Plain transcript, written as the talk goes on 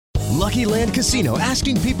Lucky Land Casino,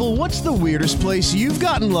 asking people, what's the weirdest place you've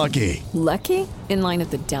gotten lucky? Lucky? In line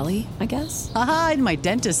at the deli, I guess? Aha, in my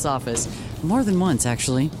dentist's office. More than once,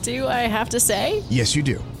 actually. Do I have to say? Yes, you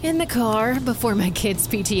do. In the car before my kids'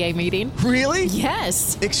 PTA meeting. Really?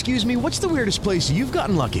 Yes. Excuse me, what's the weirdest place you've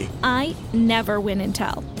gotten lucky? I never win and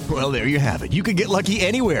tell. Well, there you have it. You can get lucky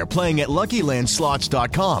anywhere, playing at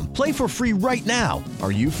LuckyLandSlots.com. Play for free right now.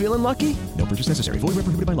 Are you feeling lucky? No purchase necessary. Void where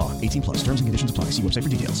prohibited by law. 18 plus. Terms and conditions apply. See website for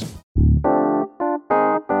details.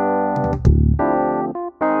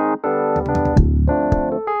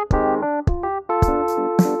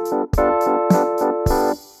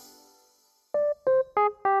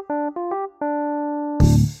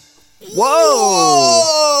 Whoa!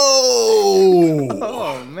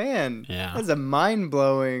 Oh, man. Yeah. That's a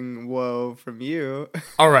mind-blowing whoa from you.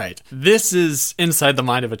 All right. This is Inside the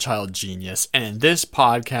Mind of a Child Genius. And in this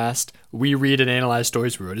podcast, we read and analyze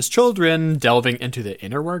stories we wrote as children, delving into the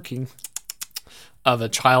inner working of a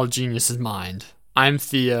child genius's mind. I'm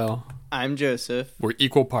Theo. I'm Joseph. We're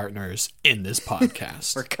equal partners in this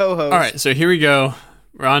podcast. We're co-hosts. All right. So here we go.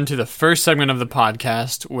 We're on to the first segment of the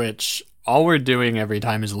podcast, which all we're doing every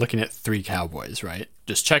time is looking at Three Cowboys, right?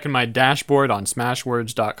 Just checking my dashboard on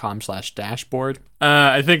smashwords.com/dashboard.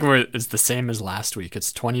 I think it's the same as last week.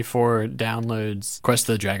 It's 24 downloads. Quest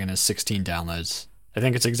of the Dragon has 16 downloads. I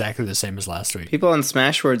think it's exactly the same as last week. People on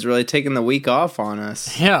Smashwords really taking the week off on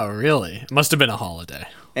us. Yeah, really. It must have been a holiday.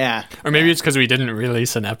 Yeah. Or maybe it's because we didn't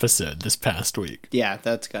release an episode this past week. Yeah,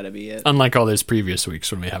 that's got to be it. Unlike all those previous weeks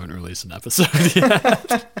when we haven't released an episode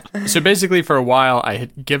yet. So basically, for a while, I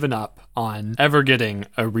had given up on ever getting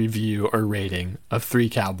a review or rating of Three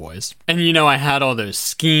Cowboys. And I had all those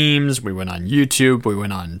schemes. We went on YouTube. We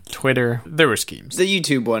went on Twitter. There were schemes. The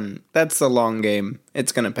YouTube one, that's the long game.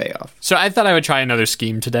 It's going to pay off. So I thought I would try another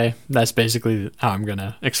scheme today. That's basically how I'm going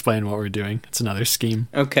to explain what we're doing. It's another scheme.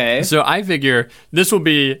 Okay. So I figure this will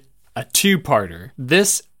be a two-parter.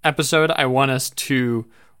 This episode, I want us to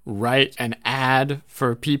write an ad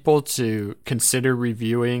for people to consider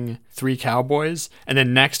reviewing Three Cowboys, and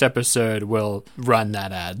then next episode we'll run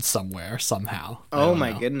that ad somewhere, somehow. Oh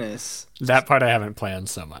my goodness. That part I haven't planned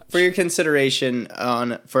so much. For your consideration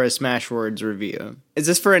for a Smashwords review, is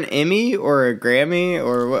this for an Emmy or a Grammy,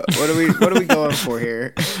 or what are we going for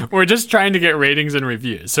here? We're just trying to get ratings and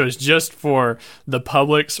reviews, so it's just for the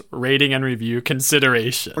public's rating and review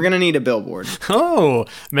consideration. We're gonna need a billboard. Oh,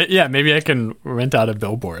 yeah, maybe I can rent out a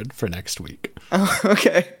billboard for next week. Oh,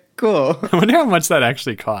 okay. Cool. I wonder how much that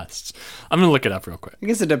actually costs. I'm going to look it up real quick. I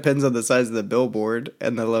guess it depends on the size of the billboard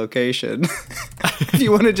and the location. If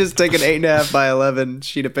you want to just take an 8.5 by 11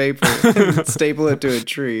 sheet of paper and staple it to a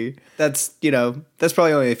tree, that's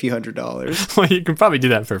probably only a few $100s. Well, you can probably do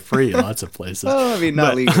that for free in lots of places. Well, I mean,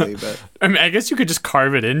 not legally, but I mean, I guess you could just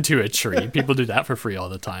carve it into a tree. People do that for free all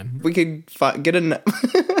the time. We could get a...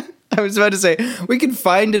 I was about to say, we could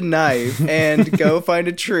find a knife and go find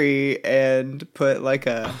a tree and put like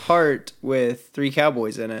a heart with Three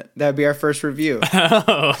Cowboys in it. That'd be our first review.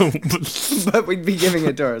 Oh. But we'd be giving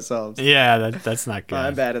it to ourselves. Yeah, that's not good.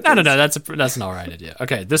 I'm bad at this. I don't know. That's an all right idea.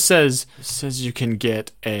 Okay, this says you can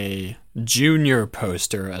get a junior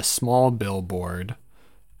poster, a small billboard,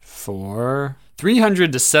 for $300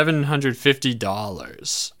 to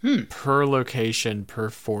 $750 per location per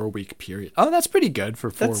 4-week period. Oh, that's pretty good for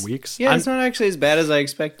 4 weeks. Yeah, it's not actually as bad as I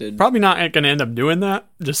expected. Probably not going to end up doing that.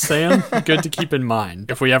 Just saying. Good to keep in mind.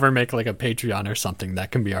 If we ever make like a Patreon or something, that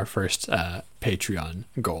can be our first Patreon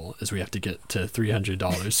goal, is we have to get to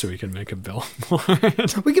 $300 so we can make a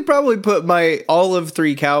billboard. We could probably put all of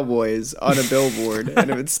Three Cowboys on a billboard and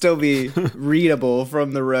it would still be readable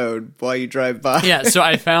from the road while you drive by. Yeah, so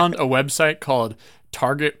I found a website called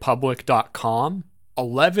targetpublic.com.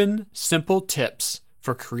 11 simple tips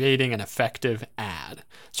for creating an effective ad.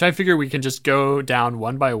 So I figure we can just go down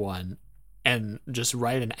one by one and just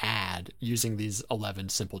write an ad using these 11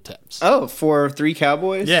 simple tips. Oh, for Three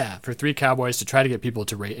Cowboys? Yeah, for Three Cowboys, to try to get people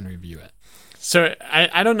to rate and review it. So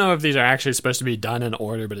I don't know if these are actually supposed to be done in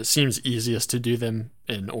order, but it seems easiest to do them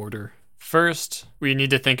in order. First, we need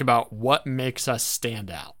to think about what makes us stand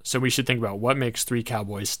out. So we should think about what makes Three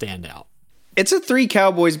Cowboys stand out. It's a Three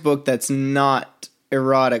Cowboys book that's not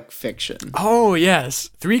erotic fiction. Oh, yes.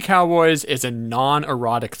 Three Cowboys is a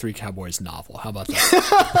non-erotic Three Cowboys novel. How about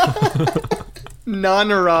that?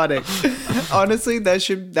 Non-erotic. Honestly,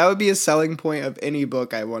 that would be a selling point of any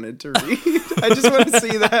book I wanted to read. I just want to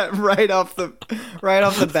see that right off the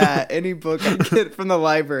bat. Any book I get from the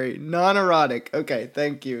library, non-erotic. Okay,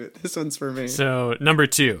 thank you. This one's for me. So, number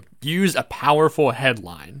 2, use a powerful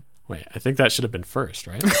headline. Wait, I think that should have been first,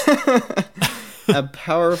 right? A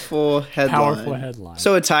powerful headline. Powerful headline.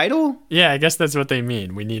 So a title? Yeah, I guess that's what they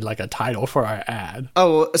mean. We need like a title for our ad.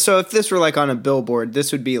 Oh, so if this were like on a billboard,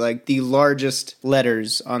 this would be like the largest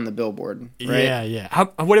letters on the billboard, right? Yeah, yeah.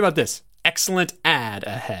 What about this? Excellent ad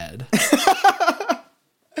ahead.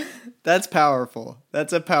 That's powerful.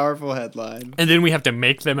 That's a powerful headline. And then we have to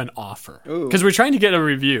make them an offer. Ooh. Because we're trying to get a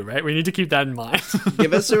review, right? We need to keep that in mind.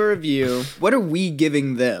 Give us a review. What are we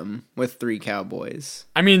giving them with Three Cowboys?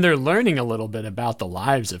 I mean, they're learning a little bit about the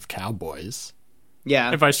lives of cowboys.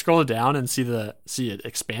 Yeah. If I scroll down and see it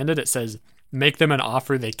expanded, it says, make them an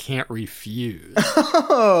offer they can't refuse.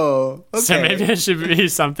 Oh, okay. So maybe it should be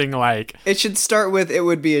something like... It should start with, it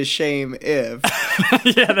would be a shame if.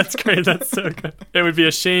 Yeah, that's great. That's so good. It would be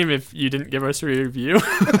a shame if you didn't give us a review.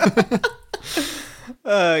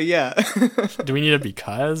 Yeah. Do we need a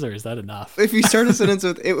because, or is that enough? If you start a sentence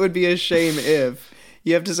with, it would be a shame if,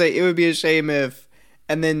 you have to say, it would be a shame if,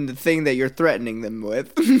 and then the thing that you're threatening them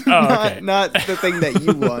with. Okay. Not the thing that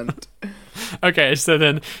you want. Okay, so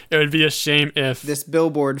then it would be a shame if... This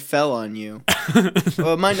billboard fell on you.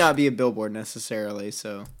 Well, it might not be a billboard necessarily,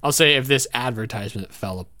 so. I'll say if this advertisement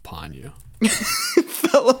fell upon you.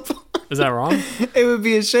 Fell upon. Is that wrong? It would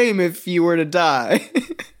be a shame if you were to die.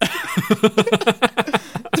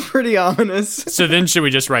 It's pretty ominous. So then should we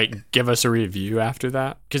just write, give us a review after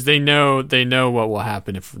that? Because they know what will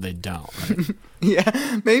happen if they don't, right?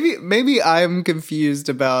 Yeah, maybe I'm confused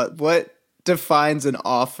about what defines an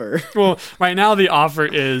offer. Well, right now the offer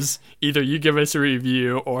is either you give us a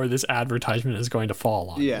review or this advertisement is going to fall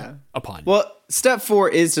on upon you. Well, step 4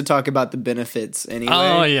 is to talk about the benefits anyway.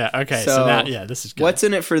 Oh, yeah. Okay. So now, this is good. What's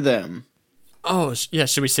in it for them? Oh, yeah.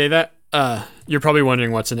 Should we say that? You're probably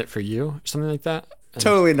wondering what's in it for you, something like that.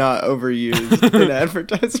 Totally not overused in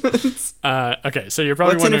advertisements. Okay, so you're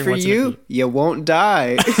probably what's in it wondering for what's you? in it for You won't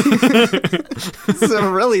die. It's a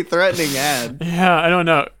really threatening ad. Yeah, I don't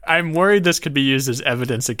know. I'm worried this could be used as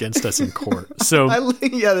evidence against us in court. So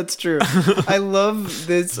yeah, that's true. I love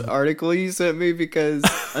this article you sent me because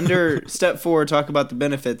under step 4, talk about the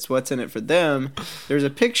benefits, what's in it for them, there's a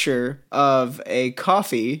picture of a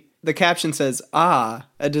coffee. The caption says, a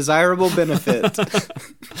desirable benefit.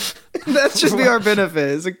 That should be our benefit,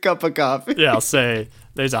 is a cup of coffee. yeah, I'll say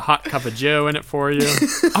there's a hot cup of Joe in it for you.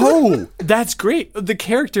 Oh, that's great. The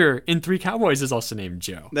character in Three Cowboys is also named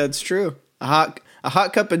Joe. That's true. A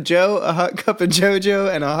hot cup of Joe, a hot cup of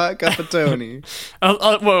JoJo, and a hot cup of Tony.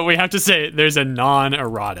 Well, we have to say there's a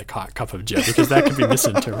non-erotic hot cup of Joe because that could be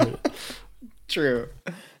misinterpreted. True.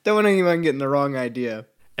 Don't want anyone getting the wrong idea.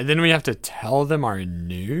 And then we have to tell them our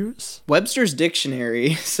news? Webster's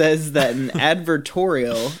Dictionary says that an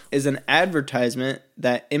advertorial is an advertisement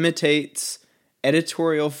that imitates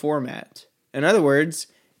editorial format. In other words,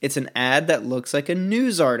 it's an ad that looks like a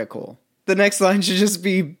news article. The next line should just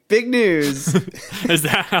be big news. Is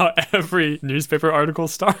that how every newspaper article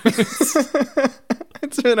starts?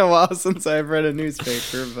 It's been a while since I've read a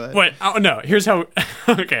newspaper, but... Wait, oh no, here's how...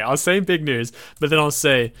 Okay, I'll say big news, but then I'll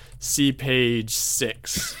say, see page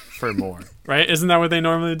 6 for more, right? Isn't that what they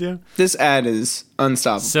normally do? This ad is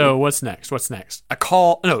unstoppable. So what's next? A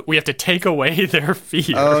call... No, we have to take away their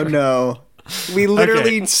fear. Oh no. We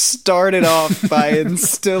literally started off by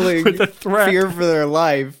instilling With a threat. fear for their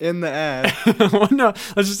life in the ad. Well, no,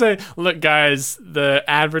 let's just say, look guys, the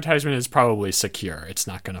advertisement is probably secure. It's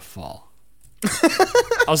not going to fall.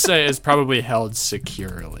 I'll say it's probably held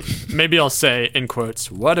securely. Maybe I'll say, in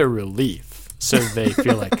quotes, what a relief. So they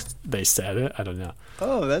feel like they said it. I don't know.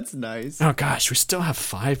 Oh, that's nice. Oh gosh, we still have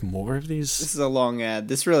 5 more of these. This is a long ad.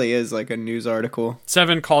 This really is like a news article.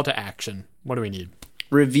 7, call to action. What do we need?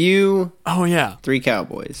 Review Oh yeah. Three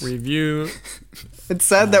Cowboys. Review. It's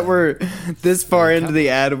sad that we're this far into the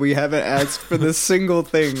ad. We haven't asked for the single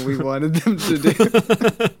thing we wanted them to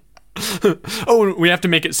do. Oh, we have to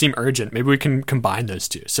make it seem urgent. Maybe we can combine those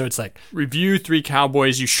two. So it's like, review Three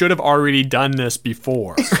Cowboys. You should have already done this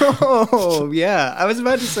before. Oh, yeah. I was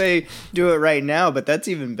about to say do it right now, but that's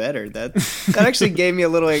even better. That actually gave me a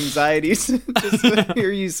little anxiety just to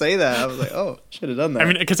hear you say that. I was like, oh, should have done that. I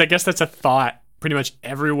mean, because I guess that's a thought pretty much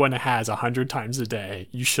everyone has 100 times a day.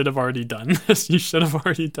 You should have already done this. You should have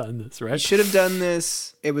already done this, right? You should have done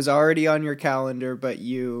this. It was already on your calendar, but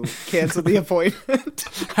you canceled the appointment.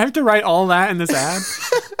 I have to write all that in this ad.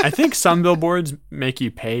 I think some billboards make you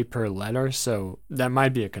pay per letter, so that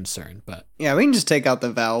might be a concern. But yeah, we can just take out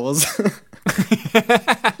the vowels.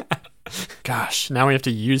 gosh, now we have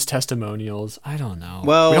to use testimonials. I don't know.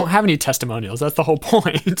 Well, we don't have any testimonials. That's the whole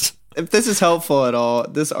point. If this is helpful at all,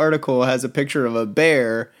 this article has a picture of a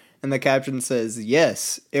bear, and the caption says,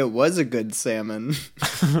 yes, it was a good salmon.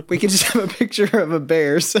 We can just have a picture of a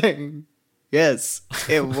bear saying, Yes,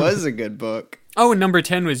 it was a good book. Oh, and number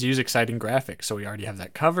 10 was use exciting graphics, so we already have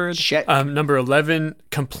that covered. Check. Number 11,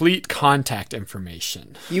 complete contact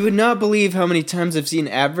information. You would not believe how many times I've seen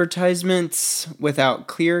advertisements without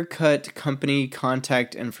clear-cut company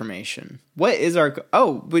contact information. What is our...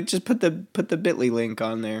 Oh, we just put the bit.ly link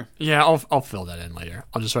on there. Yeah, I'll fill that in later.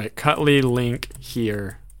 I'll just write Cutley link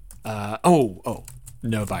here. No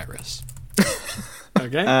virus.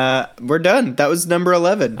 Okay. We're done. That was number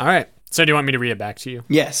 11. All right. So do you want me to read it back to you?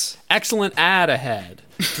 Yes. Excellent ad ahead.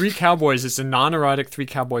 Three Cowboys is a non-erotic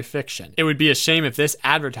three-cowboy fiction. It would be a shame if this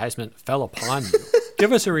advertisement fell upon you.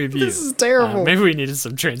 Give us a review. This is terrible. Maybe we needed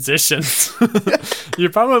some transitions. You're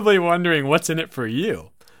probably wondering what's in it for you.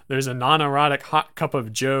 There's a non-erotic hot cup of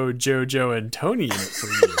Jojo, and Tony in it for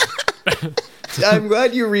you. I'm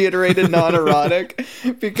glad you reiterated non-erotic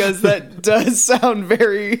because that does sound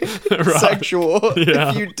very sexual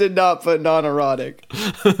if you did not put non-erotic.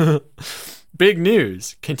 Big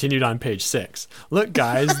news, continued on page 6. Look,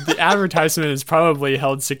 guys, the advertisement is probably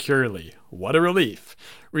held securely. What a relief.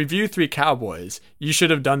 Review Three Cowboys. You should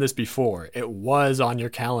have done this before. It was on your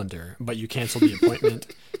calendar, but you canceled the appointment.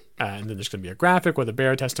 And then there's going to be a graphic with a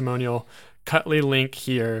bear testimonial. Cutley link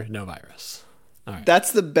here, no virus. All right.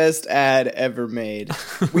 That's the best ad ever made.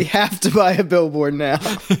 We have to buy a billboard now.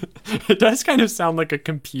 It does kind of sound like a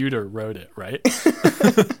computer wrote it, right?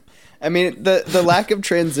 I mean, the lack of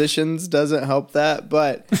transitions doesn't help that,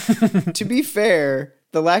 but to be fair,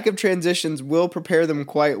 the lack of transitions will prepare them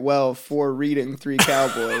quite well for reading Three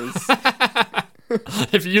Cowboys.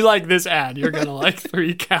 If you like this ad, you're going to like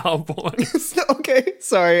Three Cowboys. Okay,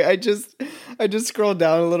 sorry. I just scrolled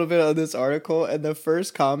down a little bit on this article, and the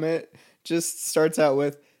first comment just starts out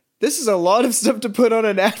with, "This is a lot of stuff to put on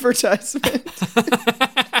an advertisement."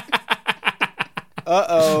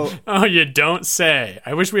 Uh-oh. Oh, you don't say.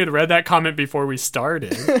 I wish we had read that comment before we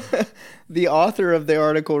started. The author of the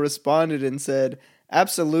article responded and said,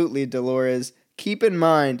 "Absolutely, Dolores. Keep in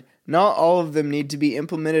mind, not all of them need to be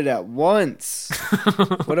implemented at once."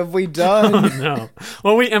 What have we done? Oh, no.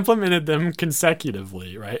 Well, we implemented them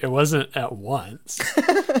consecutively, right? It wasn't at once.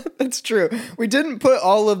 That's true. We didn't put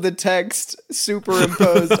all of the text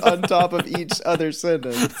superimposed on top of each other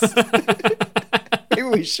sentence. Maybe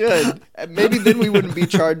we should. Maybe then we wouldn't be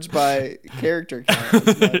charged by character count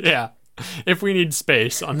as much. Yeah. If we need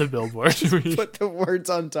space on the billboard. Put the words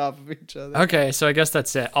on top of each other. Okay, so I guess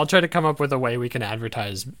that's it. I'll try to come up with a way we can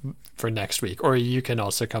advertise for next week. Or you can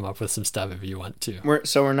also come up with some stuff if you want to.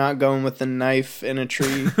 So we're not going with the knife in a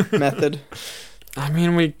tree method? I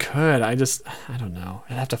mean, we could. I don't know.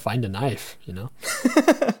 I'd have to find a knife, you know?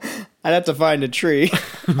 I'd have to find a tree.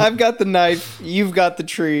 I've got the knife. You've got the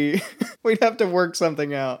tree. We'd have to work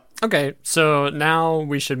something out. Okay, so now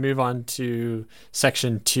we should move on to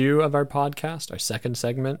section 2 of our podcast, our second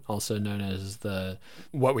segment, also known as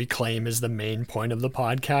what we claim is the main point of the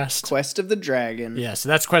podcast. Quest of the Dragon. Yeah, so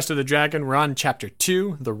that's Quest of the Dragon. We're on chapter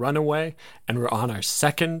 2, The Runaway, and we're on our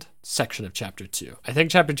second section of chapter 2. I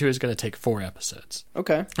think chapter 2 is going to take 4 episodes.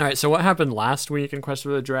 Okay. All right, so what happened last week in Quest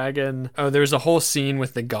of the Dragon? Oh, there was a whole scene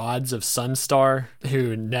with the gods of Sunstar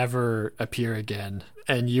who never appear again.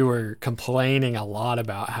 And you were complaining a lot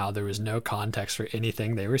about how there was no context for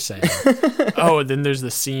anything they were saying. Oh, then there's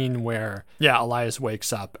the scene where, Elias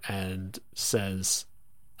wakes up and says,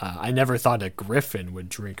 I never thought a griffin would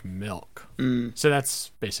drink milk. So that's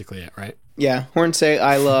basically it, right? Yeah, Hornsey,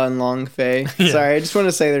 Isla, and Longfei. Yeah. Sorry, I just want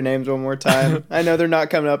to say their names one more time. I know they're not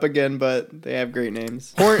coming up again, but they have great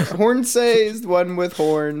names. Hornsey is the one with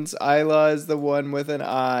horns, Isla is the one with an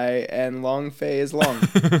eye, and Longfei is long.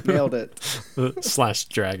 Nailed it. /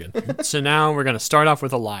 dragon. So now we're going to start off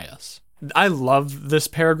with Elias. I love this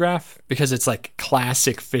paragraph because it's like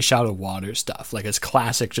classic fish out of water stuff. Like it's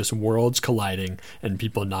classic just worlds colliding and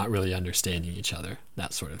people not really understanding each other,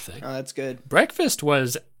 that sort of thing. Oh, that's good. Breakfast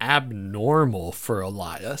was abnormal for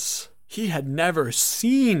Elias. He had never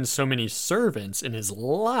seen so many servants in his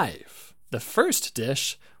life. The first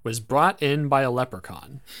dish was brought in by a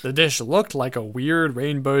leprechaun. The dish looked like a weird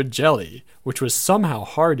rainbow jelly, which was somehow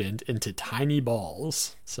hardened into tiny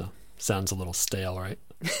balls. So, sounds a little stale, right?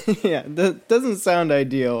 Yeah, that doesn't sound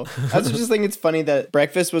ideal. I also just think it's funny that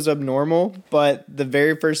breakfast was abnormal, but the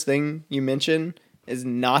very first thing you mention is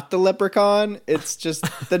not the leprechaun. It's just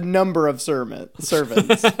the number of servants.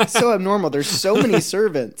 So abnormal. There's so many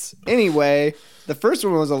servants. Anyway, the first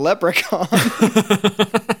one was a leprechaun.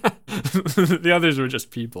 The others were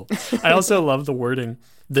just people. I also love the wording.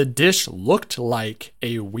 The dish looked like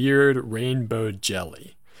a weird rainbow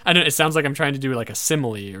jelly. I don't know, it sounds like I'm trying to do like a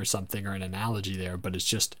simile or something or an analogy there, but it's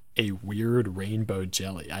just a weird rainbow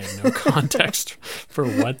jelly. I have no context for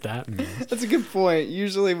what that means. That's a good point.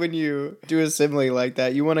 Usually when you do a simile like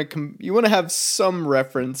that, you want to have some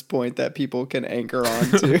reference point that people can anchor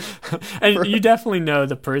on to. And you definitely know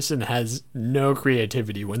the person has no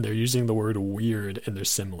creativity when they're using the word weird in their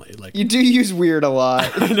simile. Like, you do use weird a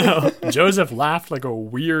lot. I know. Joseph laughed like a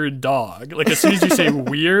weird dog. Like, as soon as you say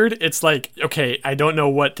weird, it's like, okay, I don't know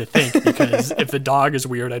what to think, because if the dog is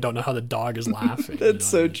weird, I don't know how the dog is laughing. That's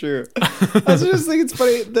so true. I was just think it's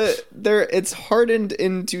funny that it's hardened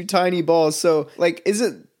into tiny balls. So, like, is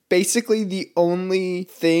it basically the only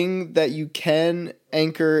thing that you can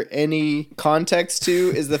anchor any context to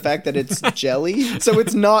is the fact that it's jelly? So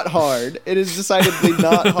it's not hard. It is decidedly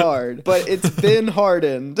not hard, but it's been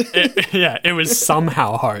hardened. It was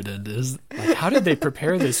somehow hardened. Like, how did they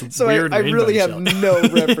prepare this weird I really have jelly? no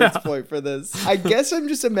reference point for this. I guess I'm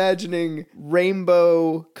just imagining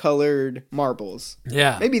rainbow colored marbles.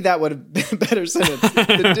 Yeah. Maybe that would have been a better sentence.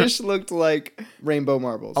 The dish looked like rainbow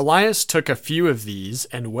marbles. Elias took a few of these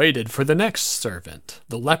and waited for the next servant.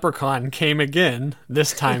 The leprechaun came again,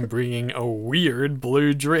 this time bringing a weird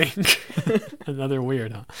blue drink. Another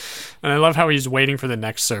weird, huh? And I love how he's waiting for the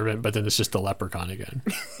next servant, but then it's just the leprechaun again.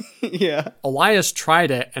 Yeah. Elias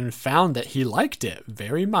tried it and found that he liked it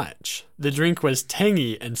very much. The drink was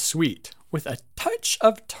tangy and sweet, with a touch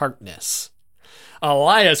of tartness.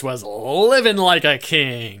 Elias was living like a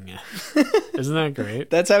king. Isn't that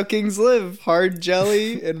great? That's how kings live. Hard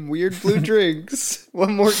jelly and weird blue drinks.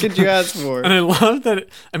 What more could you ask for? And I love that.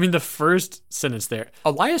 The first sentence there.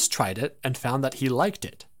 Elias tried it and found that he liked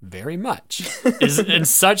it very much. Is in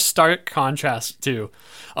such stark contrast to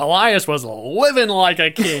Elias was living like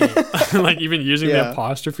a king. Like, even using the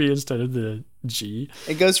apostrophe instead of the G.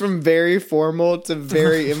 It goes from very formal to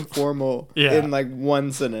very informal in like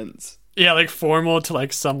one sentence. Yeah, like formal to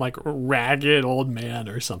like some like ragged old man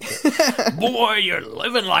or something. Boy, you're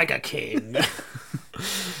living like a king.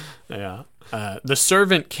 Yeah. The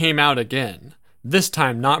servant came out again, this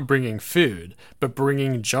time not bringing food, but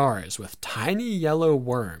bringing jars with tiny yellow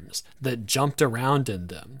worms that jumped around in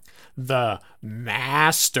them. The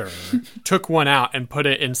master took one out and put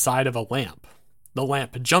it inside of a lamp. The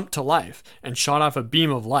lamp jumped to life and shot off a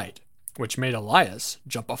beam of light, which made Elias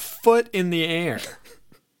jump a foot in the air.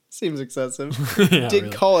 Seems excessive. Yeah, Did really.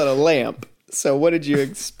 call it a lamp, so what did you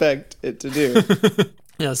expect it to do?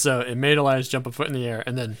 Yeah, so it made Elias jump a foot in the air,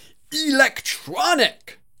 and then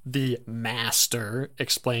electronic, the master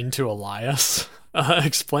explained to Elias.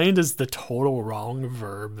 Explained is the total wrong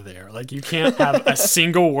verb there. Like, you can't have a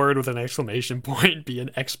single word with an exclamation point be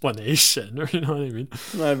an explanation, or you know what I mean?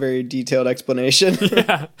 Not a very detailed explanation.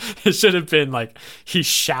 Yeah, it should have been like he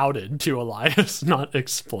shouted to Elias, not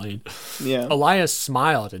explained. Yeah. Elias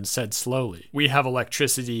smiled and said slowly, "We have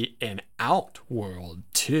electricity in Outworld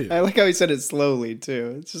too." I like how he said it slowly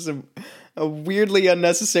too. It's just a weirdly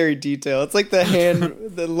unnecessary detail. It's like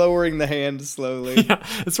the lowering the hand slowly. Yeah,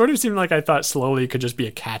 it sort of seemed like I thought slowly could just be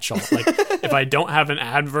a catch-all. Like, if I don't have an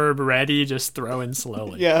adverb ready, just throw in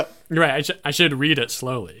slowly. Yeah. You're right, I should read it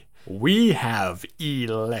slowly. We have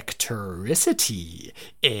electricity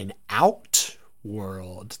in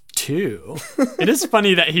Outworld too. It is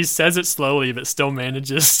funny that he says it slowly, but still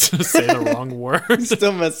manages to say the wrong word.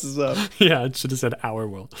 Still messes up. Yeah, it should have said our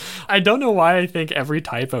world. I don't know why I think every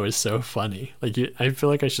typo is so funny. Like, I feel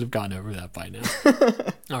like I should have gotten over that by now.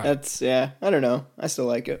 All right. That's, I don't know. I still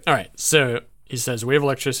like it. All right, so he says, we have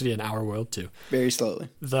electricity in our world too. Very slowly.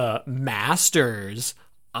 The master's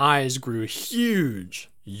eyes grew huge.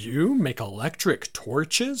 You make electric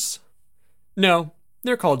torches? No,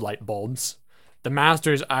 they're called light bulbs. The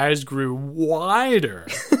master's eyes grew wider.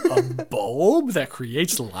 A bulb that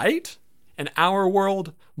creates light? In our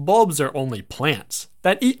world, bulbs are only plants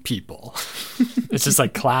that eat people. It's just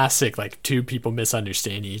like classic, like two people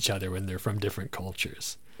misunderstanding each other when they're from different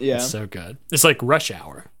cultures. Yeah. It's so good. It's like Rush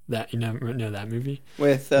Hour. That you know that movie?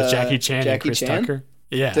 With Jackie Chan and Chris Tucker.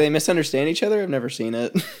 Yeah. Do they misunderstand each other? I've never seen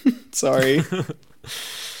it. Sorry.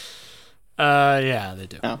 Yeah, they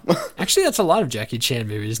do. Oh. Actually, that's a lot of Jackie Chan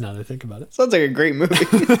movies now that I think about it. Sounds like a great movie.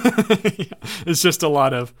 Yeah. It's just a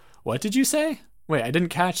lot of, what did you say? Wait, I didn't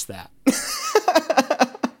catch that.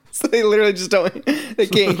 So they literally just they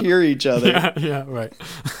can't hear each other. Yeah, right.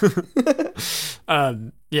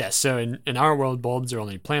 Yeah, so in our world, bulbs are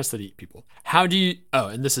only plants that eat people. How do you,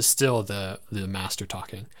 and this is still the master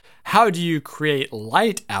talking. How do you create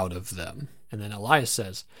light out of them? And then Elias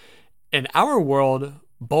says, in our world,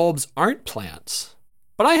 bulbs aren't plants.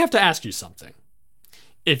 But I have to ask you something.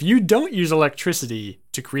 If you don't use electricity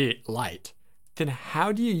to create light, then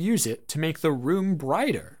how do you use it to make the room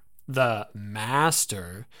brighter? The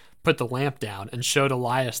master put the lamp down and showed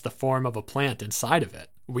Elias the form of a plant inside of it.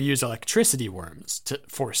 We use electricity worms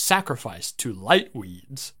for sacrifice to light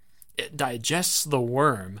weeds. It digests the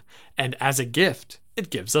worm, and as a gift, it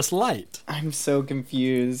gives us light. I'm so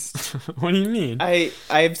confused. What do you mean? I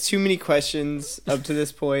have too many questions up to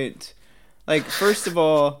this point. Like, first of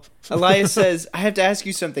all, Elias says, I have to ask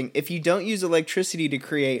you something. If you don't use electricity to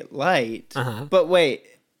create light, but wait,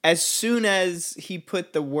 as soon as he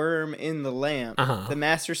put the worm in the lamp, the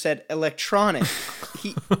master said electronic.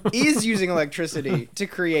 He is using electricity to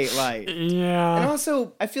create light. Yeah. And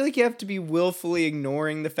also, I feel like you have to be willfully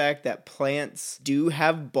ignoring the fact that plants do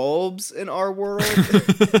have bulbs in our world.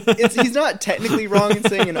 He's not technically wrong in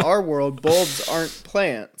saying in our world, bulbs aren't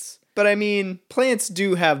plants. But I mean, plants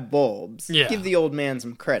do have bulbs. Yeah. Give the old man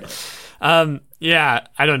some credit. Yeah,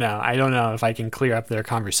 I don't know. I don't know if I can clear up their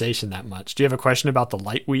conversation that much. Do you have a question about the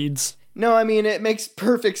light weeds? No, I mean, it makes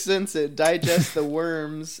perfect sense. It digests the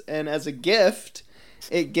worms, and as a gift,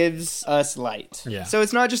 it gives us light. Yeah. So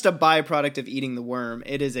it's not just a byproduct of eating the worm.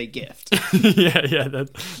 It is a gift. yeah,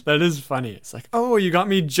 that is funny. It's like, oh, you got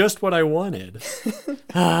me just what I wanted.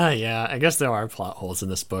 Yeah, I guess there are plot holes in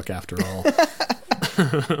this book after all.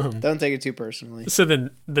 Don't take it too personally. So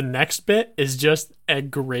then the next bit is just a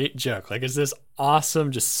great joke. Like, it's this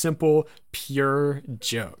awesome, just simple, pure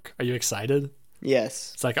joke. Are you excited?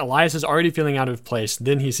 Yes. It's like Elias is already feeling out of place.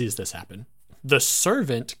 Then he sees this happen. The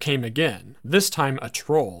servant came again, this time a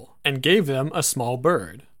troll, and gave them a small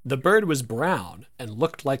bird. The bird was brown and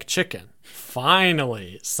looked like chicken.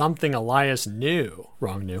 Finally, something Elias knew.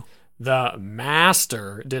 Wrong knew. The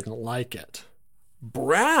master didn't like it.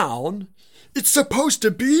 Brown? It's supposed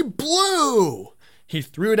to be blue! He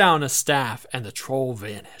threw down a staff and the troll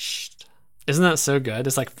vanished. Isn't that so good?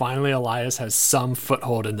 It's like finally Elias has some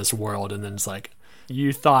foothold in this world, and then it's like,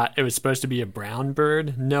 you thought it was supposed to be a brown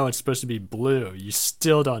bird? No, it's supposed to be blue. You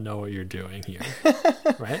still don't know what you're doing here.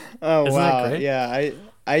 Right? Oh, Isn't wow. that great? Yeah,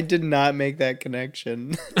 I did not make that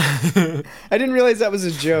connection. I didn't realize that was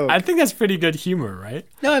a joke. I think that's pretty good humor, right?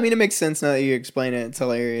 No, I mean, it makes sense now that you explain it. It's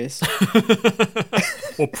hilarious.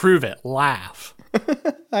 Well, prove it. Laugh.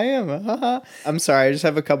 I am. I'm sorry. I just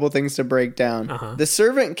have a couple things to break down. The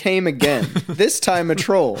servant came again, this time a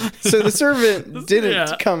troll. So the servant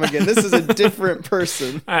didn't come again. This is a different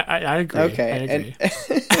person. I agree. Okay. I agree.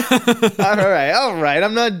 All right.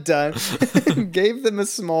 I'm not done. Gave them a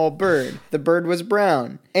small bird. The bird was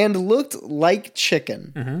brown and looked like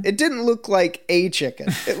chicken. It didn't look like a chicken.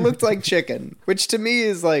 It looked like chicken, which to me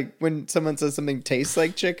is like when someone says something tastes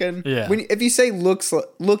like chicken. Yeah. If you say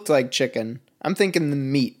looked like chicken, I'm thinking the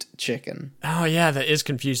meat chicken. Oh, yeah, that is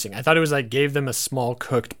confusing. I thought it was like gave them a small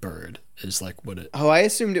cooked bird is like what it... Oh, I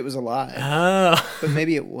assumed it was alive. Oh. But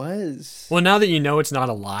maybe it was. Well, now that you know it's not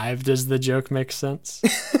alive, does the joke make sense?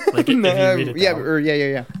 Like, if you read it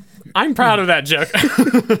Yeah. I'm proud of that joke.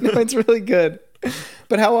 No, it's really good.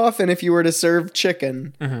 But how often, if you were to serve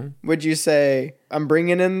chicken, would you say, I'm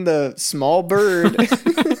bringing in the small bird?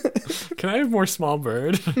 Can I have more small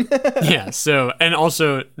bird? Yeah, so, and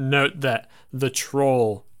also note that the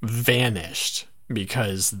troll vanished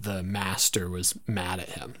because the master was mad at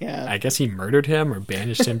him. Yeah. I guess he murdered him or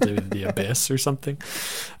banished him to the abyss or something.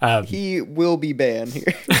 He will be banned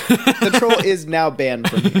here. The troll is now banned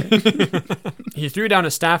from here. He threw down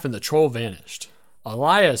a staff and the troll vanished.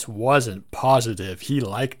 Elias wasn't positive he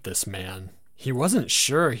liked this man. He wasn't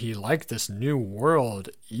sure he liked this new world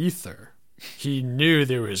either. He knew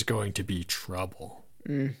there was going to be trouble.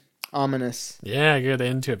 Ominous. Yeah, get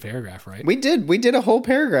into a paragraph, right? We did a whole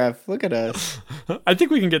paragraph. Look at us. I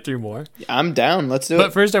think we can get through more. I'm down. Let's do But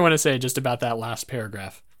it. first I want to say just about that last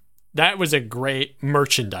paragraph. That was a great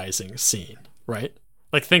merchandising scene, right?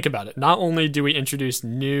 Like, think about it. Not only do we introduce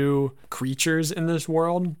new creatures in this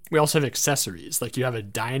world, we also have accessories. Like, you have a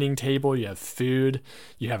dining table, you have food,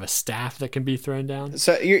 you have a staff that can be thrown down.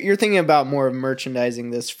 So you're thinking about more of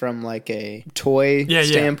merchandising this from like a toy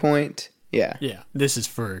standpoint? Yeah. Yeah, this is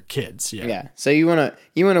for kids. Yeah. Yeah. So you want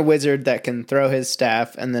a wizard that can throw his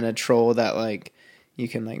staff, and then a troll that like you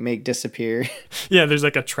can like make disappear. Yeah, there's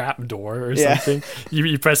like a trap door or something.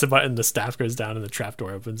 You press a button, the staff goes down, and the trap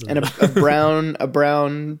door opens. And a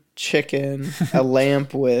brown chicken, a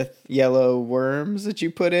lamp with yellow worms that you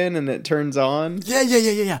put in, and it turns on.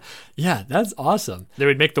 Yeah. Yeah, that's awesome. They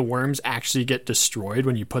would make the worms actually get destroyed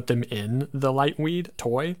when you put them in the Lightweed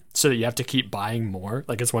toy, so that you have to keep buying more.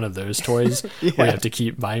 Like, it's one of those toys where you have to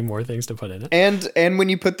keep buying more things to put in it. And when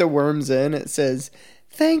you put the worms in, it says,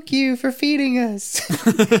 "Thank you for feeding us.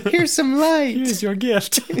 Here's some light. Here's your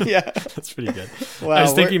gift." Yeah. That's pretty good. Wow, I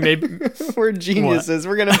was thinking maybe... We're geniuses.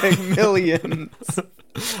 We're going to make millions.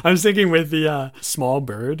 I was thinking with the small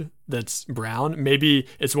bird that's brown, maybe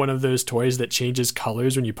it's one of those toys that changes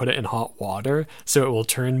colors when you put it in hot water, so it will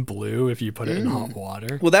turn blue if you put it in hot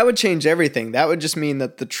water. Well, that would change everything. That would just mean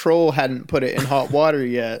that the troll hadn't put it in hot water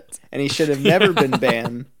yet, and he should have never been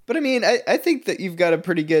banned. But I mean, I think that you've got a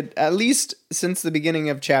pretty good, at least since the beginning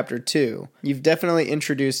of chapter 2, you've definitely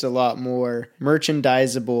introduced a lot more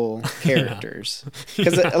merchandisable characters.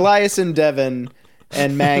 Because Elias and Devin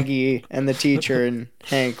and Maggie and the teacher and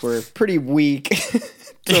Hank were pretty weak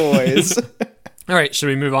toys. All right, should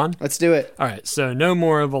we move on? Let's do it. All right, so no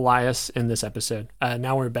more of Elias in this episode.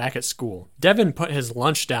 Now we're back at school. Devin put his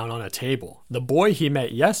lunch down on a table. The boy he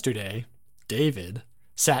met yesterday, David,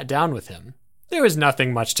 sat down with him. There was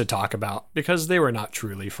nothing much to talk about because they were not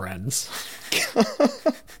truly friends.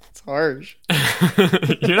 It's harsh.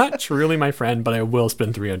 You're not truly my friend, but I will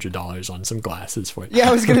spend $300 on some glasses for you. Yeah,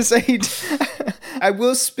 I was going to say, I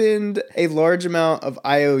will spend a large amount of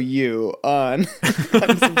IOU on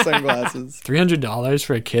some sunglasses. $300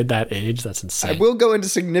 for a kid that age? That's insane. I will go into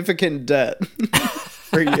significant debt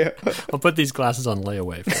for you. I'll put these glasses on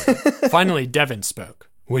layaway for you. Finally, Devin spoke.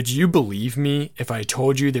 Would you believe me if I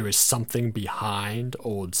told you there was something behind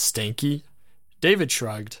old Stanky? David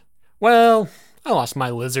shrugged. Well, I lost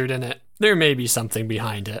my lizard in it. There may be something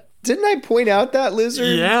behind it. Didn't I point out that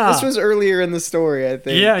lizard? Yeah. This was earlier in the story, I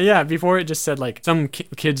think. Yeah. Before it just said like some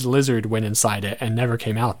kid's lizard went inside it and never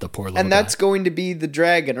came out, the poor little And that's guy. going to be the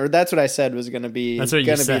dragon, or that's what I said was going to be. That's what you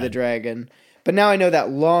going to be said. the dragon. But now I know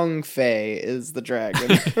that Long Fei is the dragon.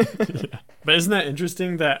 Yeah. But isn't that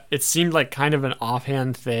interesting that it seemed like kind of an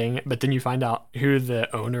offhand thing, but then you find out who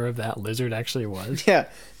the owner of that lizard actually was? Yeah,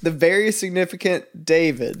 the very significant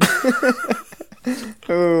David.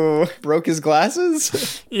 Who broke his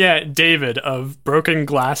glasses? Yeah, David of Broken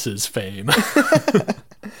Glasses fame.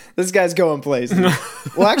 This guy's going places.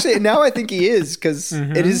 Well, actually, now I think he is, because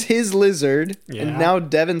it is his lizard, Yeah. and now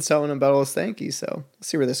Devin's telling him about old Stanky, so let's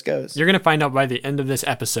see where this goes. You're going to find out by the end of this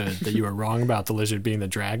episode that you were wrong about the lizard being the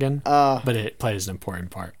dragon, but it plays an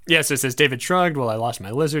important part. Yeah, so it says, David shrugged, well, I lost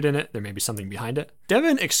my lizard in it. There may be something behind it.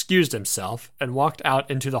 Devin excused himself and walked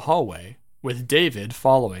out into the hallway, with David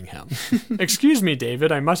following him. Excuse me,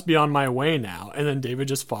 David, I must be on my way now. And then David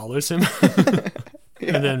just follows him.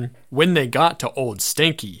 Yeah. And then when they got to old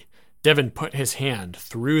Stanky, Devin put his hand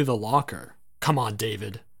through the locker. Come on,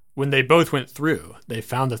 David. When they both went through, they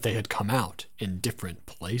found that they had come out in different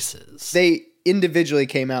places. They individually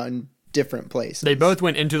came out in different places. They both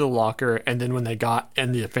went into the locker, and then when they got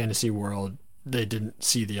in the fantasy world, they didn't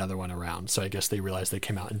see the other one around. So I guess they realized they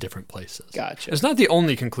came out in different places. Gotcha. It's not the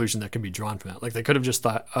only conclusion that could be drawn from that. Like, they could have just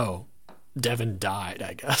thought, oh, Devin died,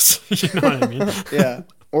 I guess. You know what I mean? Yeah.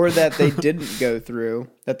 Or that they didn't go through,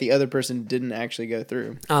 that the other person didn't actually go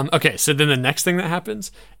through. Okay, so then the next thing that happens,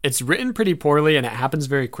 it's written pretty poorly and it happens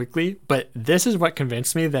very quickly, but this is what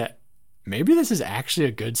convinced me that maybe this is actually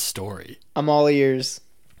a good story. I'm all ears.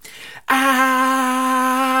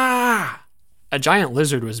 Ah! A giant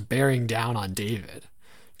lizard was bearing down on David.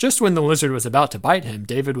 Just when the lizard was about to bite him,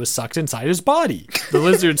 David was sucked inside his body. The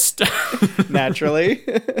lizard Naturally.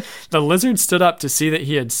 The lizard stood up to see that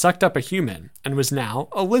he had sucked up a human and was now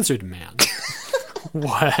a lizard man.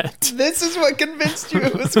 What? This is what convinced you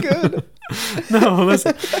it was good. No,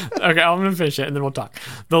 listen. Okay, I'm going to finish it and then we'll talk.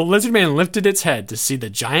 The lizard man lifted its head to see the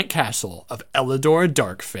giant castle of Elidor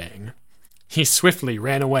Darkfang. He swiftly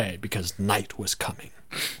ran away because night was coming.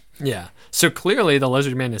 Yeah. So clearly the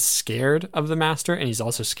lizard man is scared of the master and he's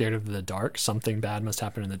also scared of the dark. Something bad must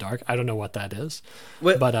happen in the dark. I don't know what that is.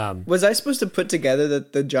 But was I supposed to put together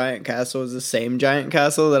that the giant castle is the same giant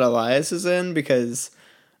castle that Elias is in? Because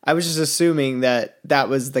I was just assuming that that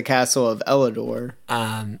was the castle of Elidor.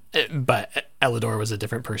 But Elidor was a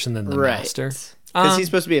different person than the Right. master. Because he's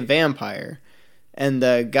supposed to be a vampire. And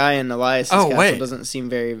the guy in Elias' castle wait. doesn't seem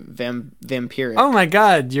very vampiric. Oh my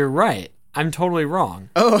god, you're right. I'm totally wrong.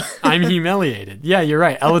 Oh. I'm humiliated. Yeah, you're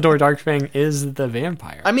right. Elidor Darkfang is the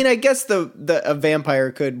vampire. I mean, I guess a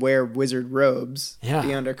vampire could wear wizard robes. Yeah.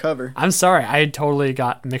 Be undercover. I'm sorry. I totally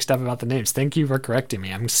got mixed up about the names. Thank you for correcting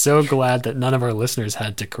me. I'm so glad that none of our listeners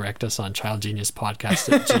had to correct us on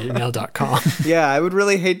childgeniuspodcast@gmail.com. Yeah, I would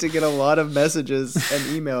really hate to get a lot of messages and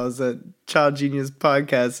emails at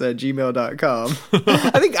childgeniuspodcast@gmail.com.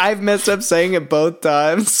 I think I've messed up saying it both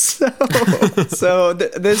times. So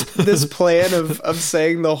this plan of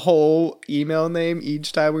saying the whole email name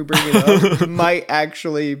each time we bring it up might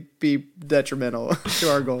actually be detrimental to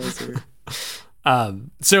our goals here.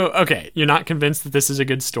 Okay, you're not convinced that this is a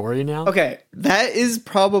good story now? Okay, that is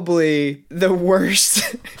probably the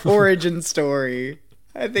worst origin story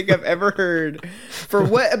I think I've ever heard for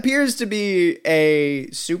what appears to be a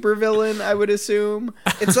supervillain, I would assume.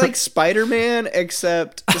 It's like Spider-Man,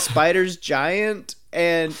 except the spider's giant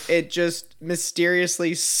and it just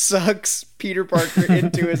mysteriously sucks Peter Parker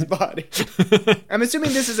into his body. I'm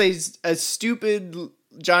assuming this is a stupid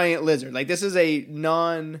giant lizard. Like, this is a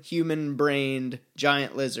non-human brained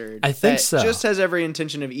giant lizard. I think that so. Just has every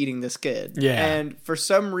intention of eating this kid. Yeah. And for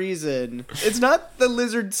some reason, it's not the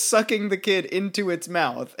lizard sucking the kid into its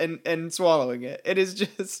mouth and swallowing it. It is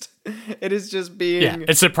just being... Yeah,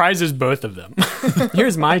 it surprises both of them.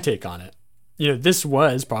 Here's my take on it. This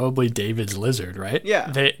was probably David's lizard, right?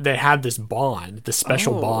 Yeah. They had this bond, this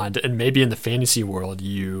special bond, and maybe in the fantasy world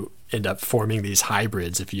you end up forming these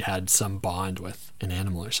hybrids if you had some bond with an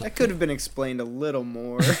animal or something. That could have been explained a little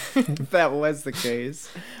more if that was the case.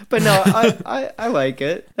 But no, I like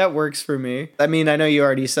it. That works for me. I mean, I know you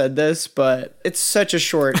already said this, but it's such a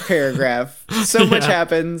short paragraph. So much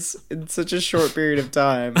happens in such a short period of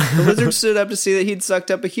time. The lizard stood up to see that he'd sucked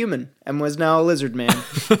up a human and was now a lizard man.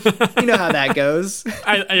 You know how that goes.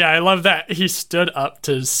 I love that. He stood up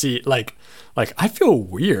to see, like I feel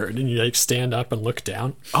weird, and you stand up and look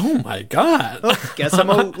down. Oh my god! Oh, guess I'm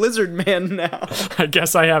a lizard man now. I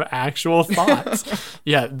guess I have actual thoughts.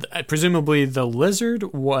 Yeah, presumably the lizard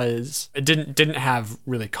didn't have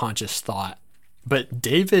really conscious thought, but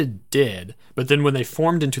David did. But then when they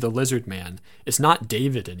formed into the lizard man, it's not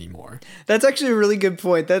David anymore. That's actually a really good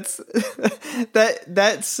point. That's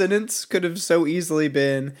that sentence could have so easily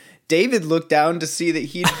been, David looked down to see that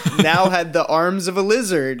he now had the arms of a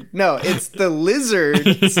lizard. No, it's the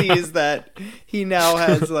lizard sees that he now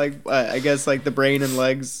has I guess the brain and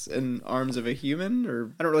legs and arms of a human,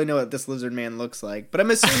 or I don't really know what this lizard man looks like, but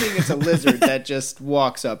I'm assuming it's a lizard that just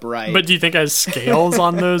walks upright. But do you think it has scales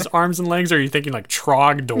on those arms and legs, or are you thinking like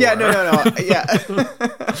Trogdor? Yeah, no. Yeah.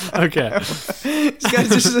 Okay. He's got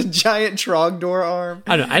just a giant Trogdor arm.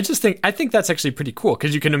 I don't know. I think that's actually pretty cool,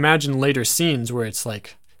 because you can imagine later scenes where it's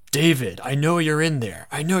like, David, I know you're in there.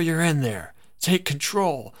 I know you're in there. Take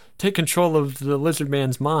control. Take control of the lizard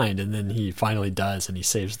man's mind. And then he finally does, and he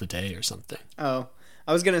saves the day or something. Oh,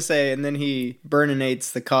 I was going to say, and then he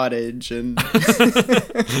burninates the cottage and...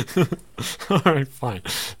 All right, fine.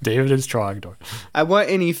 David is Trogdor. I want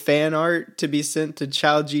any fan art to be sent to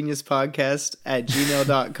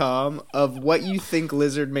childgeniuspodcast@gmail.com of what you think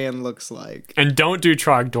Lizard Man looks like. And don't do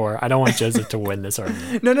Trogdor. I don't want Joseph to win this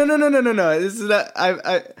argument. No. This is not,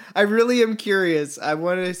 I really am curious. I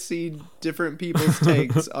want to see different people's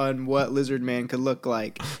takes on what Lizard Man could look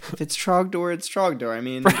like. If it's Trogdor, it's Trogdor. I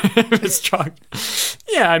mean... If it's Trogdor.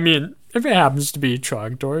 Yeah, I mean... If it happens to be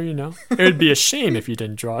Trogdor, it would be a shame if you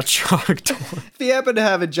didn't draw Trogdor. If he happened to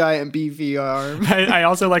have a giant beefy arm. I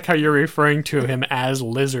also like how you're referring to him as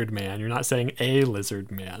Lizard Man. You're not saying a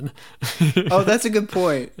Lizard Man. Oh, that's a good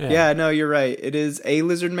point. Yeah, no, you're right. It is a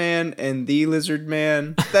Lizard Man and the Lizard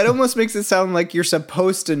Man. That almost makes it sound like you're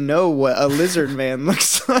supposed to know what a Lizard Man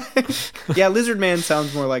looks like. Yeah, Lizard Man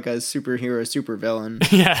sounds more like a superhero, supervillain.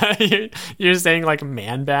 Yeah, you're saying like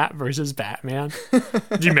Man-Bat versus Batman. Do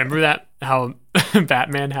you remember that? How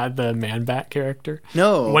Batman had the Man-Bat character?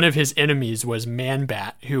 No. One of his enemies was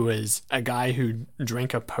Man-Bat, who was a guy who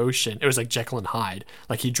drank a potion. It was like Jekyll and Hyde.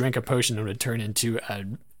 Like, he drank a potion and would turn into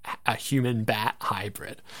a human-bat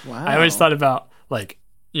hybrid. Wow. I always thought about, like,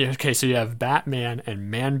 okay, so you have Batman and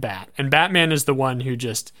Man-Bat. And Batman is the one who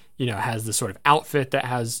just, has the sort of outfit that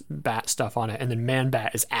has bat stuff on it. And then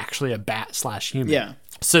Man-Bat is actually a bat/human. Yeah.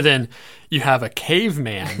 So then you have a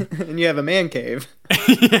caveman. And you have a man cave.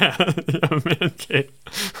 Yeah, a man cave.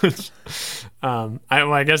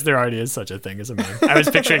 I guess there already is such a thing as a man. I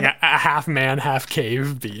was picturing a half man, half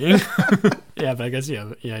cave being. Yeah, but I guess,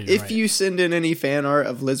 you're if right. you send in any fan art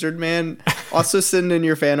of Lizard Man, also send in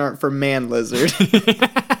your fan art for Man Lizard.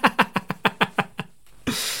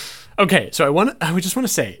 Okay, so I would just want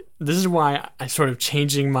to say, this is why I'm sort of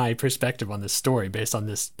changing my perspective on this story based on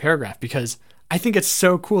this paragraph, because I think it's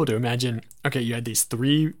so cool to imagine, okay, you had these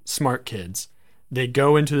 3 smart kids. They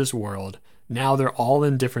go into this world. Now they're all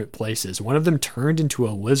in different places. One of them turned into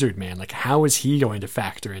a lizard man. Like, how is he going to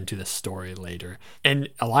factor into this story later? And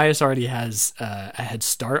Elias already has a head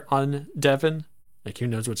start on Devin. Like, who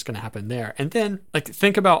knows what's going to happen there? And then, like,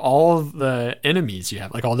 think about all of the enemies you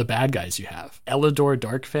have, like all the bad guys you have. Elidor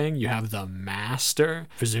Darkfang, you have the Master.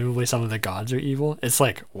 Presumably some of the gods are evil. It's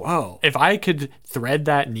like, whoa. If I could thread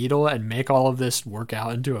that needle and make all of this work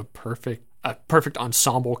out into a perfect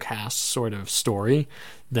ensemble cast sort of story,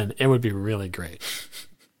 then it would be really great.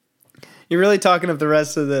 You're really talking of the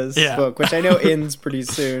rest of this book, which I know ends pretty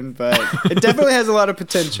soon, but it definitely has a lot of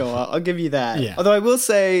potential. I'll give you that. Yeah. Although I will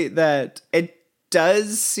say that it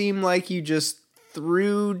does seem like you just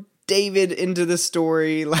threw David into the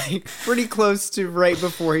story, like pretty close to right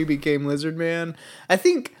before he became Lizard Man. I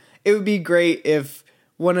think it would be great if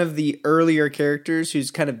one of the earlier characters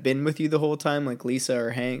who's kind of been with you the whole time, like Lisa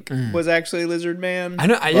or Hank, was actually Lizard Man. I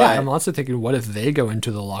know. I'm also thinking, what if they go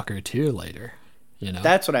into the locker too later? You know,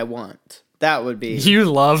 that's what I want. That would be. You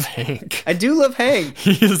love Hank. I do love Hank.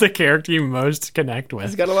 He's the character you most connect with.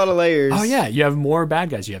 He's got a lot of layers. Oh yeah, you have more bad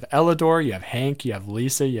guys. You have Elidor, you have Hank, you have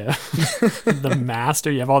Lisa, you have the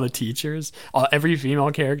Master, you have all the teachers. Every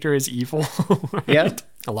female character is evil. Right? Yeah.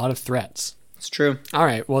 A lot of threats. It's true. All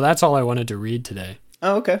right, well, that's all I wanted to read today.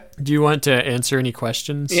 Oh, okay. Do you want to answer any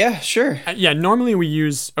questions? Yeah, sure. Yeah, normally we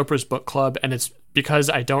use Oprah's Book Club, and it's because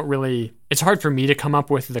it's hard for me to come up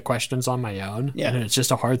with the questions on my own. Yeah. And it's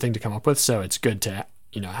just a hard thing to come up with, so it's good to,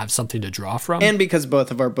 have something to draw from. And because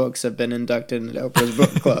both of our books have been inducted into Oprah's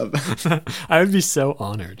Book Club. I would be so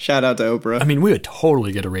honored. Shout out to Oprah. I mean, we would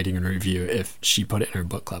totally get a rating and review if she put it in her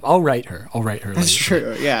book club. I'll write her That's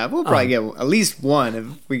true. Yeah, we'll probably get at least one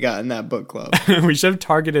if we got in that book club. We should have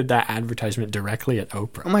targeted that advertisement directly at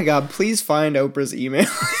Oprah. Oh my God, please find Oprah's email.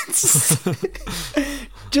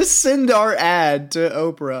 Just send our ad to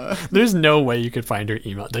Oprah. There's no way you could find her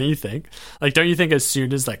email, don't you think? Like, don't you think as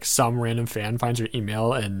soon as like some random fan finds her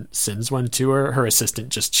email and sends one to her, her assistant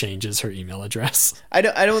just changes her email address? I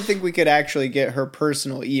don't think we could actually get her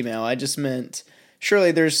personal email. I just meant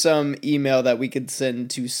surely there's some email that we could send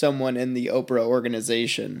to someone in the Oprah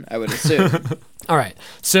organization, I would assume. All right.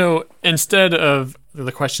 So instead of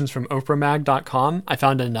the questions from oprahmag.com, I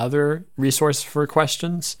found another resource for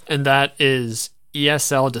questions, and that is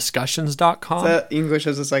ESLdiscussions.com. Is that English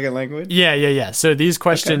as a second language? Yeah. So these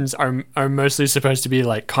questions are mostly supposed to be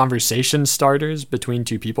like conversation starters between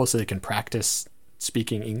two people so they can practice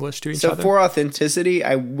speaking English to each other. So for authenticity,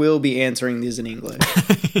 I will be answering these in English.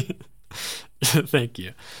 Thank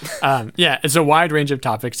you. It's a wide range of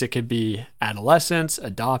topics. It could be adolescence,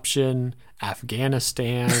 adoption,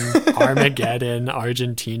 Afghanistan, Armageddon,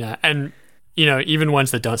 Argentina, and even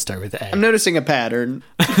ones that don't start with A. I'm noticing a pattern.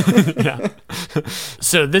 Yeah.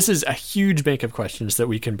 So this is a huge bank of questions that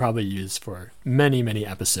we can probably use for many, many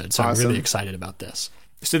episodes. So Awesome. I'm really excited about this.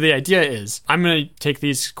 So the idea is I'm going to take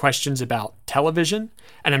these questions about television,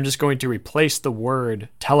 and I'm just going to replace the word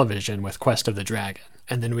television with Quest of the Dragon.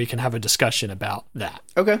 And then we can have a discussion about that.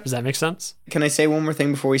 Okay. Does that make sense? Can I say one more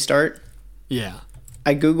thing before we start? Yeah.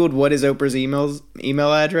 I Googled what is Oprah's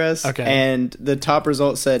email address. Okay. And the top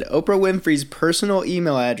result said Oprah Winfrey's personal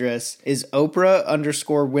email address is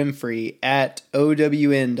Oprah_Winfrey at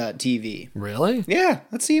OWN.TV. Really? Yeah,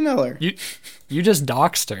 let's email her. You just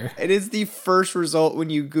doxed her. It is the first result when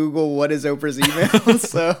you Google what is Oprah's email.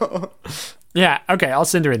 So Yeah, okay, I'll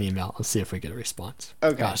send her an email. Let's see if we get a response.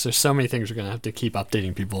 Okay. Gosh, there's so many things we're going to have to keep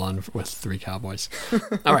updating people on with Three Cowboys.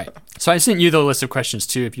 All right, so I sent you the list of questions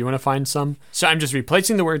too if you want to find some. So I'm just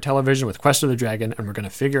replacing the word television with Quest of the Dragon, and we're going to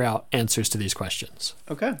figure out answers to these questions.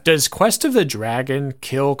 Okay. Does Quest of the Dragon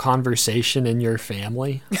kill conversation in your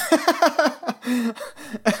family?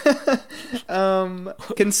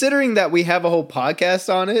 Considering that we have a whole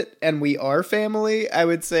podcast on it and we are family, I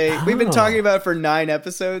would say we've been talking about it for 9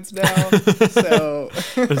 episodes now. So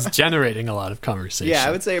It's generating a lot of conversation. yeah,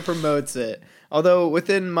 I would say it promotes it. Although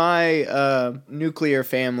within my nuclear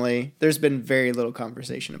family, there's been very little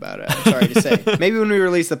conversation about it. I'm sorry to say. Maybe when we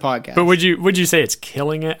release the podcast. But would you say it's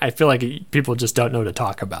killing it? I feel like people just don't know to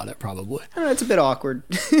talk about it, probably. I don't know, it's a bit awkward.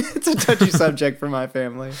 It's a touchy subject for my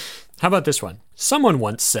family. How about this one? Someone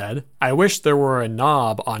once said, I wish there were a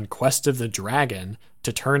knob on Quest of the Dragon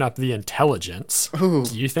to turn up the intelligence. Ooh.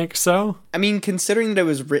 Do you think so? I mean, considering that it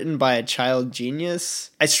was written by a child genius,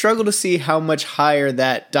 I struggle to see how much higher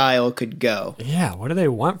that dial could go. Yeah, what do they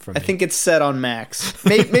want from I me? think it's set on max.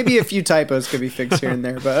 Maybe a few typos could be fixed here and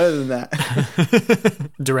there, but other than that.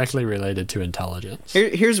 Directly related to intelligence.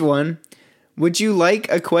 Here's one. Would you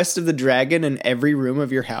like a Quest of the Dragon in every room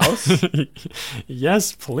of your house?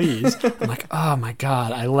 Yes, please. I'm like, oh my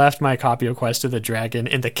God, I left my copy of Quest of the Dragon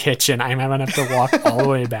in the kitchen. I'm going to have to walk all the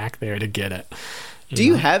way back there to get it. Do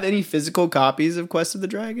you have any physical copies of Quest of the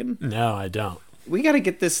Dragon? No, I don't. We got to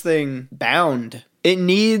get this thing bound. It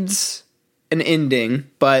needs an ending,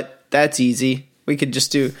 but that's easy. We could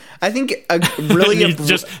just do, I think, a really...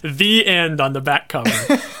 Just the end on the back cover.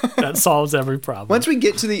 That solves every problem. Once we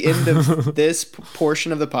get to the end of this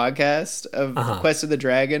portion of the podcast of Quest of the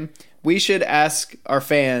Dragon, we should ask our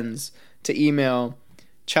fans to email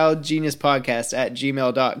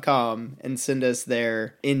childgeniuspodcast@gmail.com and send us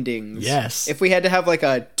their endings. Yes. If we had to have like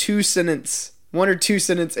a 1 or 2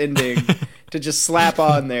 sentence ending to just slap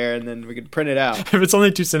on there, and then we could print it out. If it's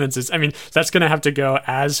only 2 sentences, I mean, that's going to have to go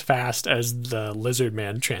as fast as the Lizard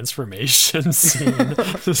Man transformation scene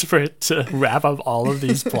for it to wrap up all of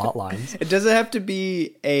these plot lines. It doesn't have to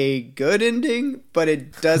be a good ending, but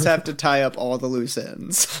it does have to tie up all the loose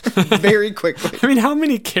ends very quickly. I mean, how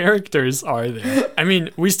many characters are there? I mean,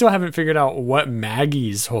 we still haven't figured out what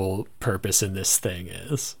Maggie's whole purpose in this thing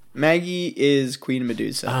is. Maggie is Queen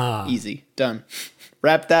Medusa. Easy. Done.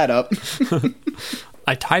 Wrap that up.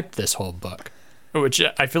 I typed this whole book, which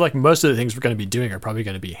I feel like most of the things we're going to be doing are probably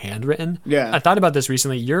going to be handwritten. Yeah. I thought about this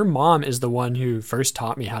recently. Your mom is the one who first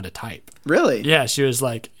taught me how to type. Really? Yeah, she was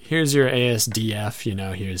like, here's your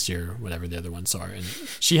ASDF, here's your whatever the other ones are. And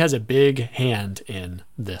she has a big hand in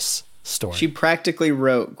this story. She practically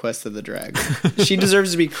wrote Quest of the Dragon. She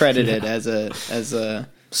deserves to be credited as a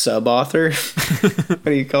sub-author. What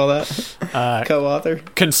do you call that? Co-author?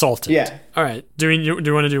 Consultant. Yeah. All right. Do you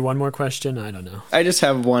want to do one more question? I don't know. I just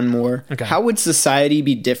have one more. Okay. How would society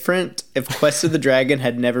be different if Quest of the Dragon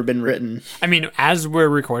had never been written? I mean, as we're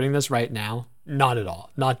recording this right now, not at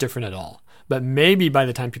all. Not different at all. But maybe by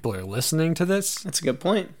the time people are listening to this, That's a good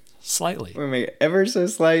point. slightly. We make ever so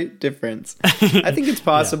slight difference. I think it's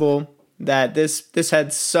possible that this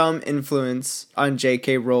had some influence on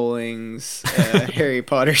J.K. Rowling's Harry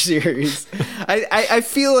Potter series. I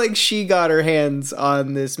feel like she got her hands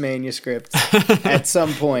on this manuscript at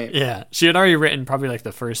some point. Yeah, she had already written probably like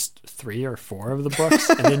the first 3 or 4 of the books,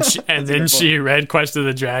 and then she read Quest of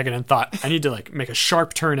the Dragon and thought, I need to like make a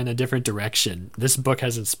sharp turn in a different direction. This book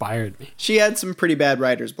has inspired me. She had some pretty bad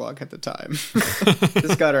writer's block at the time.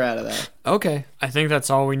 Just got her out of that. Okay, I think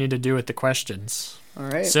that's all we need to do with the questions. All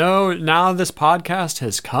right. So now this podcast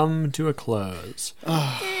has come to a close.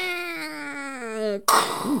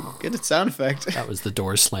 Good sound effect. That was the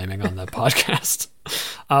door slamming on the podcast.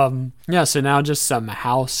 So now just some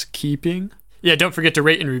housekeeping. Yeah, don't forget to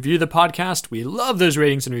rate and review the podcast. We love those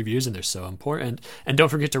ratings and reviews, and they're so important. And don't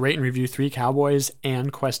forget to rate and review 3 Cowboys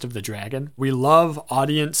and Quest of the Dragon. We love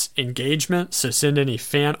audience engagement, so send any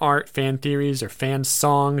fan art, fan theories, or fan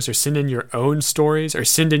songs, or send in your own stories, or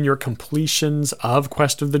send in your completions of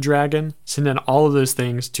Quest of the Dragon. Send in all of those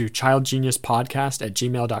things to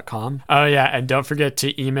childgeniuspodcast@gmail.com. Oh yeah, and don't forget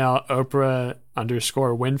to email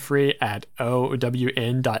Oprah_Winfrey at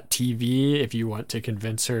own.tv if you want to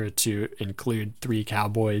convince her to include 3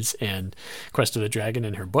 Cowboys and Quest of the Dragon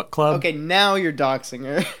in her book club. Okay, now you're doxing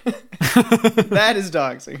her. That is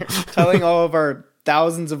doxing her. Telling all of our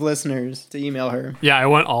thousands of listeners to email her. Yeah, I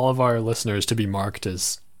want all of our listeners to be marked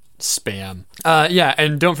as spam.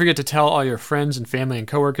 And don't forget to tell all your friends and family and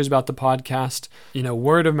coworkers about the podcast.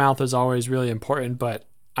 Word of mouth is always really important, but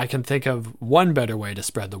I can think of one better way to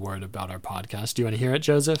spread the word about our podcast. Do you want to hear it,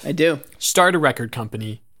 Joseph? I do. Start a record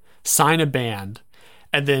company, sign a band,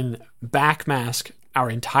 and then backmask our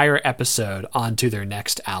entire episode onto their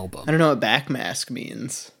next album. I don't know what backmask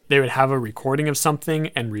means. They would have a recording of something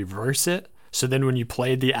and reverse it. So then when you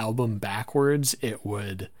played the album backwards, you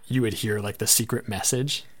would hear like the secret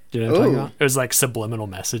message. Do you know what I'm talking about? It was like subliminal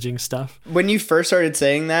messaging stuff. When you first started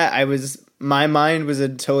saying that, my mind was a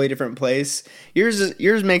totally different place.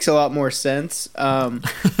 Yours makes a lot more sense.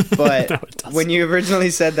 But No, when you originally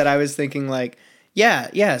said that, I was thinking like,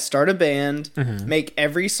 start a band, make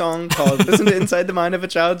every song called Listen to Inside the Mind of a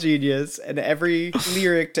Child Genius, and every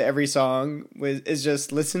lyric to every song is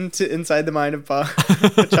just listen to Inside the Mind of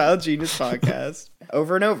a Child Genius podcast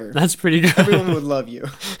over and over. That's pretty good. Everyone would love you.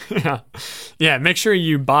 Yeah, make sure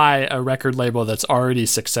you buy a record label that's already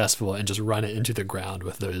successful and just run it into the ground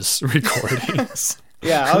with those recordings.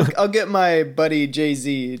 Yeah, I'll get my buddy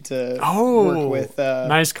Jay-Z to work with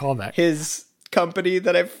nice callback. His company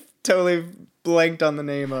that I've totally blanked on the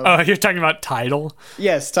name of. Oh, you're talking about Tidal?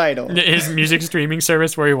 Yes, Tidal. His music streaming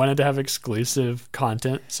service where he wanted to have exclusive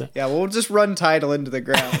content. So. Yeah, we'll just run Tidal into the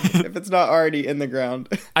ground if it's not already in the ground.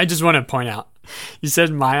 I just want to point out, you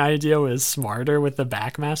said my idea was smarter with the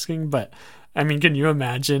backmasking, but I mean, can you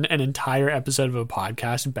imagine an entire episode of a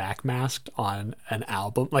podcast backmasked on an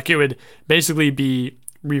album? Like it would basically be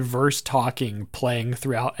reverse talking playing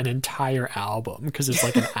throughout an entire album because it's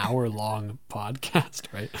like an hour-long podcast,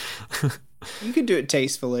 right? You could do it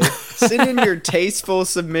tastefully. Send in your tasteful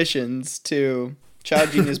submissions to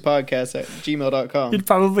childgeniuspodcast@gmail.com. You'd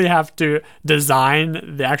probably have to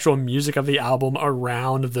design the actual music of the album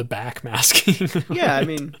around the backmasking. Right? Yeah, I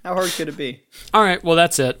mean, how hard could it be? All right, well,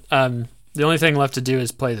 that's it. The only thing left to do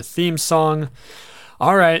is play the theme song.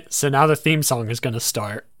 All right, so now the theme song is going to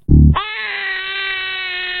start.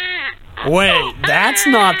 Wait, that's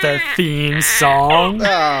not the theme song.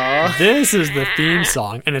 Aww. This is the theme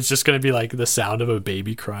song, and it's just going to be like the sound of a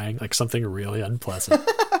baby crying, like something really unpleasant.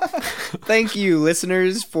 Thank you,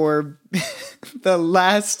 listeners, for the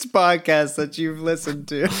last podcast that you've listened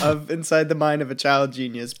to of Inside the Mind of a Child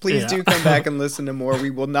Genius. Please do come back and listen to more. We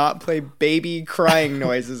will not play baby crying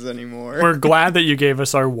noises anymore. We're glad that you gave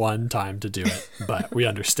us our one time to do it, but we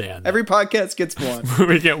understand. Every podcast gets one.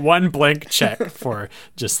 We get one blank check for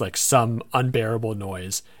just like some unbearable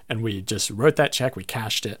noise, and we just wrote that check, we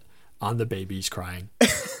cashed it on the babies crying.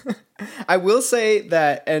 I will say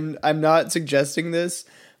that, and I'm not suggesting this,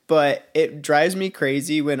 but it drives me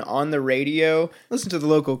crazy when on the radio, listen to the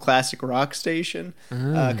local classic rock station,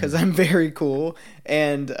 because I'm very cool.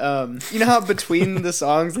 And you know how between the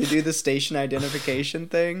songs they do the station identification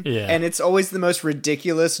thing? Yeah. And it's always the most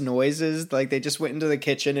ridiculous noises. Like they just went into the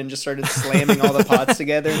kitchen and just started slamming all the pots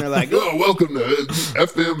together, and they're like, Oh, welcome to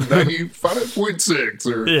FM 95.6.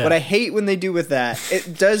 Or Yeah. What I hate when they do with that,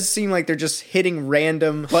 it does seem like they're just hitting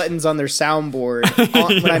random buttons on their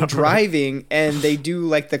soundboard when I'm driving, and they do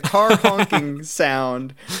like the car honking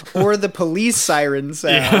sound or the police siren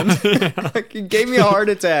sound. Like, it gave me a heart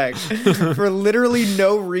attack for literally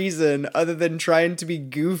no reason other than trying to be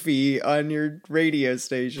goofy on your radio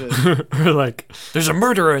station. Or like, there's a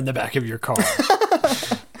murderer in the back of your car.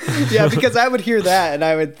 Yeah, because I would hear that and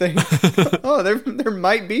I would think, oh, there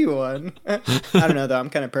might be one. I don't know, though. I'm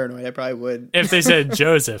kind of paranoid. I probably would. If they said,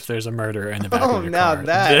 Joseph, there's a murderer in the back Oh, of your now car.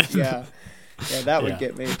 that, yeah. Yeah, that would Yeah.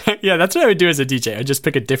 get me. Yeah, that's what I would do as a DJ. I'd just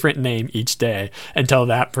pick a different name each day and tell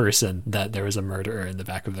that person that there was a murderer in the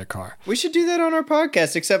back of their car. We should do that on our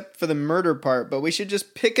podcast, except for the murder part, but we should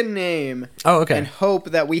just pick a name Oh, okay. and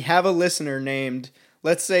hope that we have a listener named,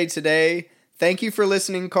 let's say today, thank you for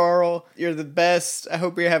listening, Carl. You're the best. I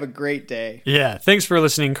hope you have a great day. Yeah, thanks for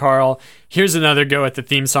listening, Carl. Here's another go at the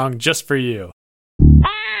theme song just for you.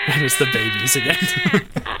 And it's the babies again.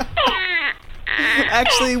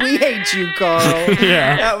 Actually, we hate you, Carl.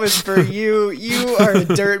 Yeah. That was for you. You are a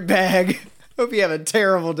dirtbag. Hope you have a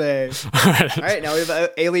terrible day. All right, now we've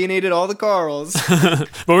alienated all the Carls. But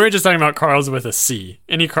we were just talking about Carls with a C.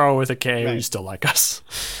 Any Carl with a K, Right. you still like us.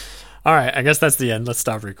 All right, I guess that's the end. Let's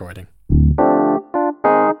stop recording.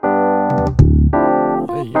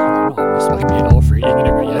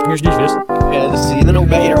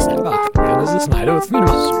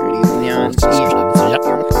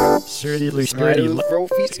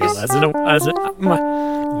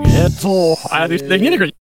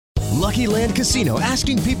 Lucky Land Casino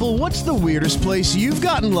asking people, what's the weirdest place you've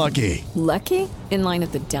gotten lucky? Lucky? In line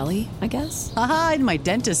at the deli, I guess? Aha, in my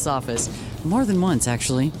dentist's office. More than once,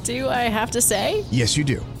 actually. Do I have to say? Yes, you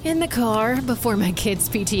do. In the car before my kids'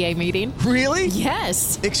 PTA meeting. Really?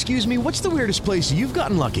 Yes. Excuse me, what's the weirdest place you've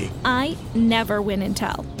gotten lucky? I never win and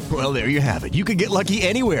tell. Well, there you have it. You can get lucky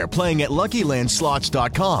anywhere, playing at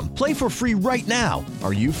LuckyLandSlots.com. Play for free right now.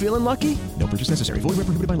 Are you feeling lucky? No purchase necessary. Void where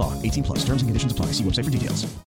prohibited by law. 18 plus. Terms and conditions apply. See website for details.